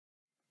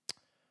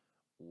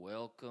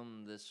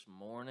welcome this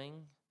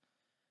morning.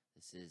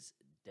 This is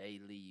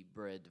Daily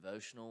Bread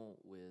Devotional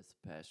with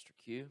Pastor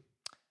Q.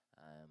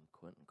 I'm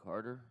Quentin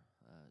Carter,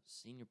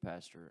 Senior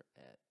Pastor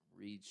at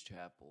Reed's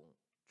Chapel,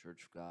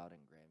 Church of God in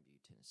Grandview,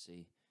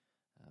 Tennessee.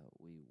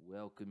 We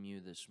welcome you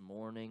this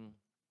morning,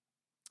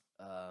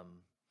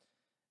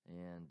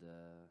 and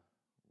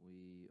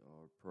we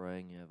are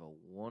praying you have a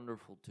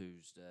wonderful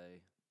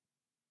Tuesday.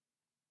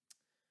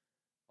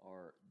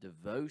 Our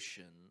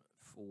devotion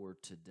for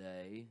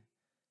today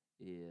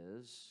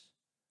is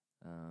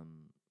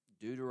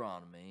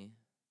Deuteronomy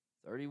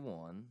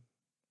 31,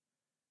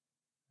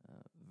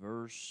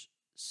 verse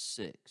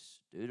 6.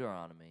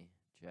 Deuteronomy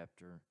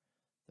chapter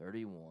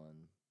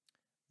 31,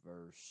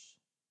 verse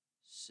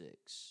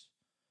 6.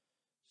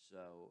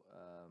 So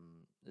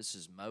this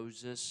is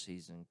Moses.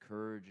 He's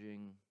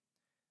encouraging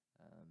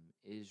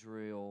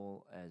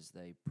Israel as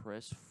they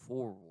press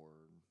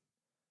forward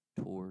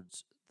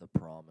towards the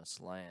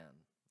promised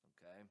land.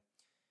 Okay?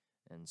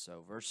 And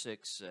so verse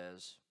 6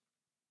 says,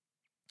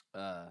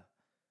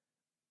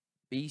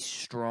 be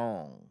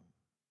strong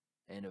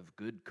and of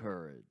good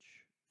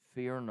courage.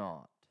 Fear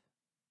not,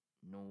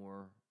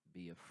 nor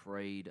be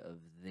afraid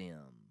of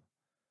them.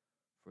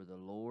 For the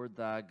Lord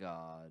thy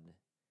God,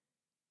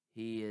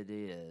 he it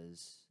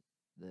is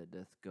that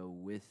doth go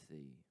with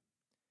thee.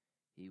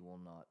 He will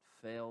not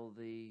fail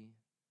thee,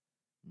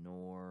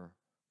 nor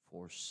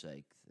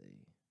forsake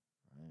thee.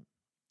 Right?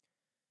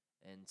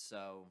 And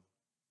so,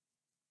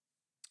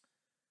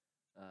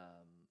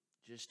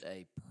 just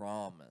a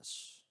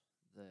promise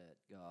that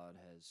God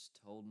has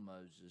told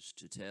Moses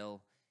to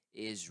tell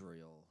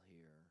Israel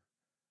here.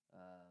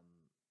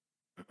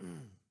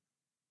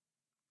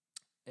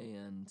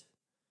 And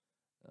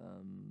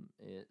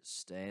it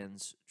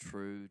stands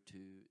true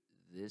to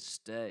this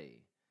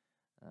day.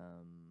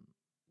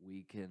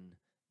 We can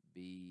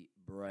be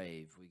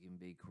brave. We can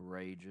be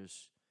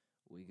courageous.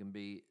 We can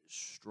be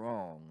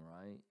strong,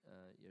 right?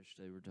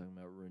 Yesterday we were talking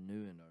about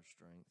renewing our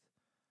strength.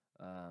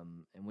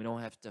 And we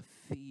don't have to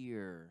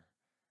fear.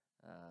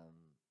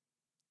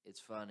 It's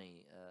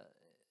funny,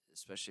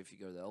 especially if you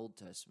go to the Old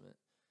Testament,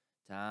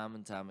 time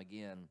and time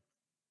again,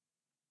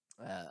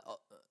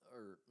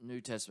 or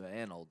New Testament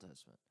and Old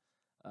Testament,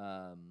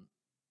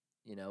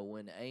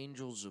 when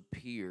angels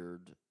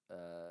appeared,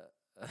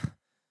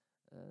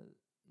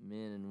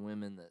 men and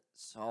women that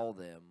saw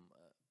them,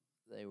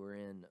 they were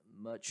in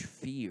much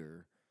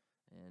fear,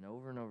 and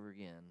over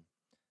again,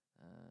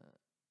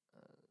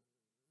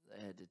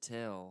 they had to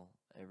tell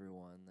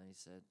everyone, they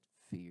said,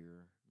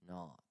 fear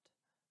not.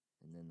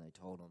 And then they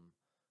told them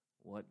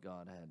what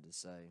God had to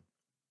say.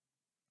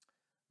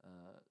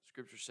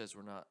 Scripture says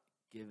we're not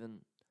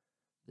given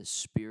the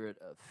spirit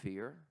of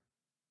fear,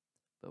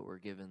 but we're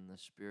given the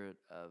spirit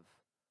of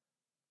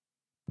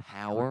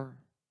power,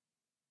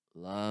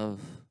 love,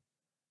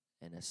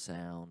 and a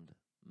sound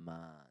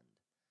mind.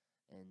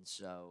 And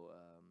so,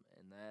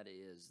 and that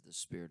is the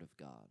Spirit of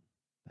God.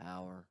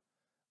 Power,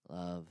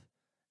 love,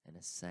 and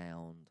a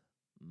sound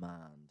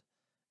mind.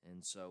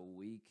 And so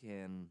we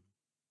can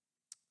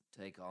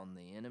take on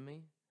the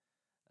enemy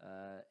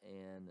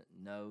and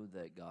know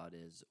that God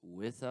is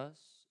with us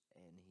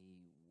and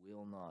he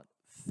will not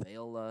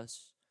fail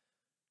us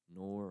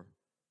nor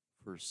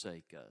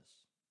forsake us.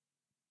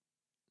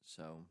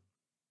 So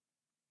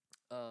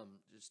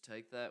just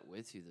take that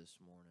with you this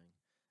morning,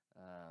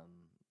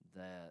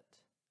 that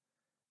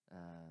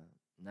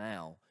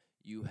now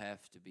you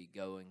have to be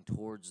going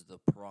towards the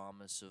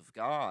promise of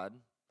God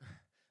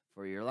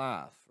for your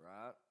life,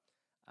 right?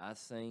 I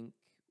think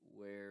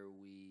where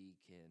we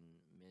can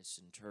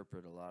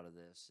misinterpret a lot of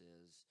this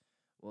is,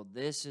 well,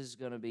 this is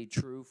going to be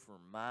true for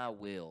my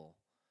will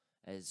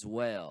as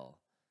well.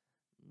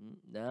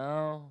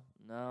 No,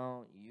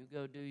 you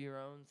go do your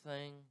own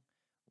thing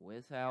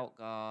without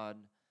God,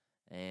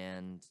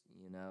 and,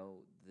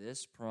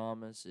 this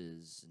promise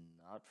is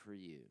not for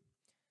you.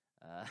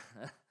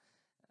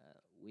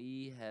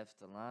 We have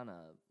to line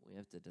up. We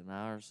have to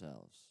deny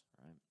ourselves,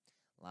 right?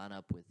 Line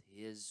up with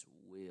his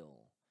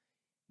will,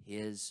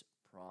 his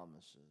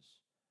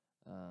promises,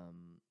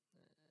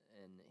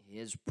 and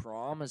his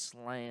promised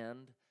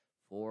land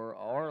for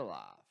our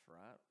life,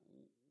 right?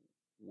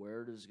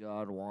 Where does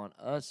God want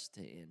us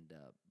to end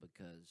up?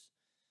 Because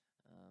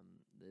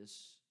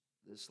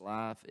this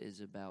life is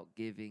about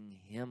giving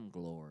him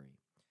glory.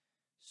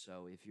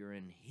 So if you're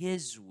in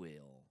his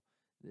will,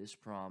 this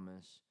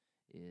promise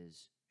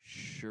is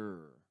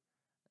sure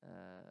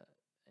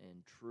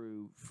and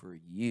true for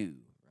you,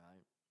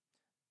 right?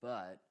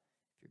 But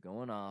if you're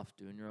going off,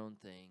 doing your own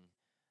thing,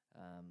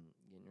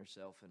 getting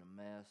yourself in a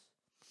mess,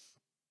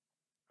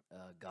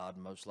 God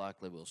most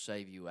likely will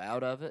save you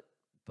out of it,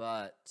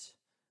 but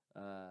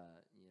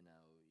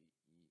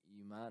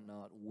you might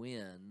not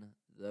win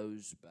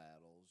those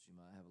battles. You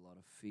might have a lot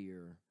of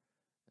fear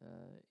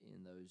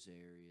in those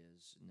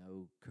areas,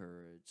 no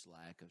courage,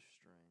 lack of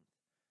strength.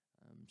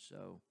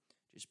 So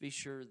just be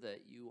sure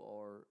that you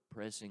are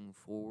pressing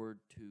forward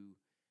to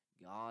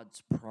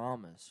God's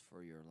promise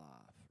for your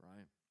life,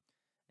 right?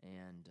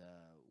 And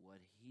what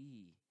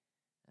he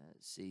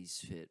sees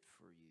fit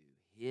for you.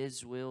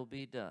 His will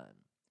be done,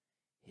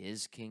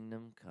 His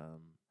kingdom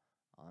come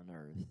on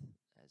earth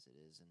as it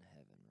is in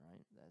heaven,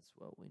 right? That's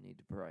what we need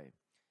to pray,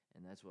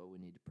 and that's what we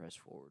need to press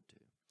forward to.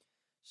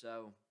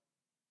 So,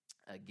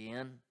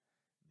 again,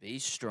 be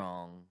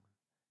strong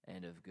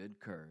and of good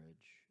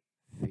courage.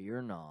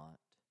 Fear not,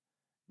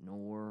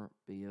 nor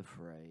be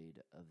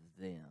afraid of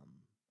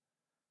them.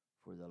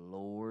 For the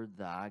Lord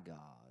thy God,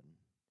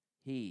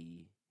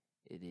 He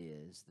it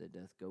is that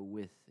doth go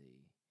with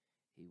thee.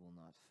 He will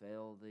not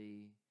fail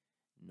thee,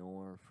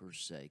 nor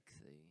forsake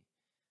thee.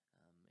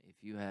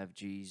 If you have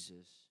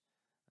Jesus,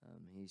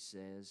 He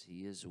says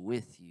He is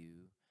with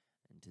you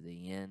unto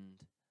the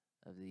end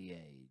of the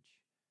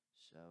age.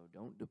 So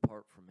don't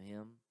depart from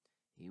Him.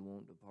 He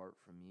won't depart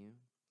from you.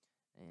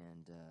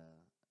 And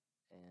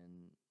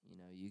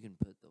you can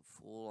put the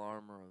full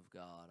armor of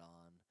God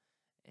on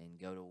and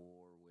go to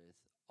war with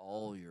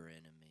all your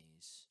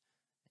enemies,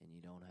 and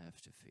you don't have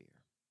to fear.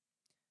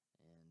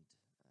 And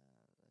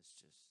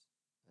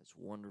that's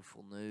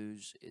wonderful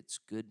news. It's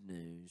good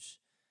news.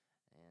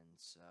 And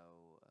so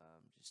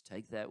just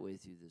take that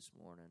with you this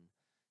morning.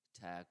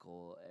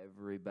 Tackle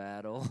every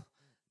battle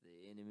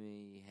the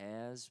enemy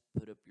has.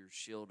 Put up your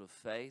shield of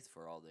faith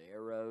for all the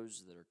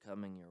arrows that are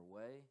coming your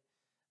way.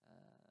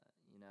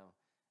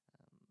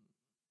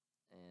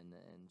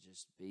 And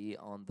just be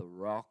on the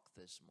rock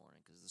this morning,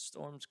 because the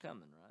storm's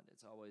coming, right?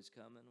 It's always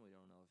coming. We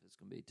don't know if it's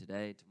going to be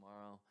today,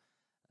 tomorrow,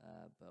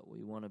 but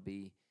we want to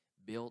be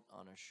built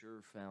on a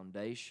sure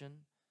foundation.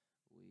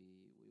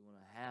 We want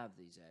to have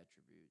these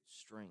attributes: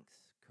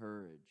 strength,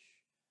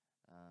 courage,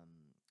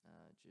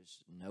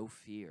 just no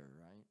fear,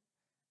 right?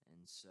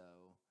 And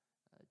so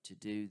to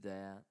do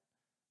that,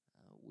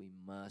 we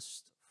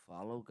must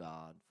follow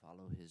God,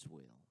 follow His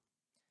will.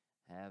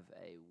 Have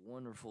a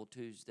wonderful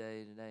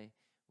Tuesday today.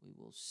 We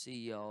will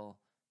see y'all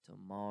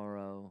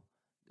tomorrow.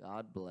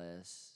 God bless.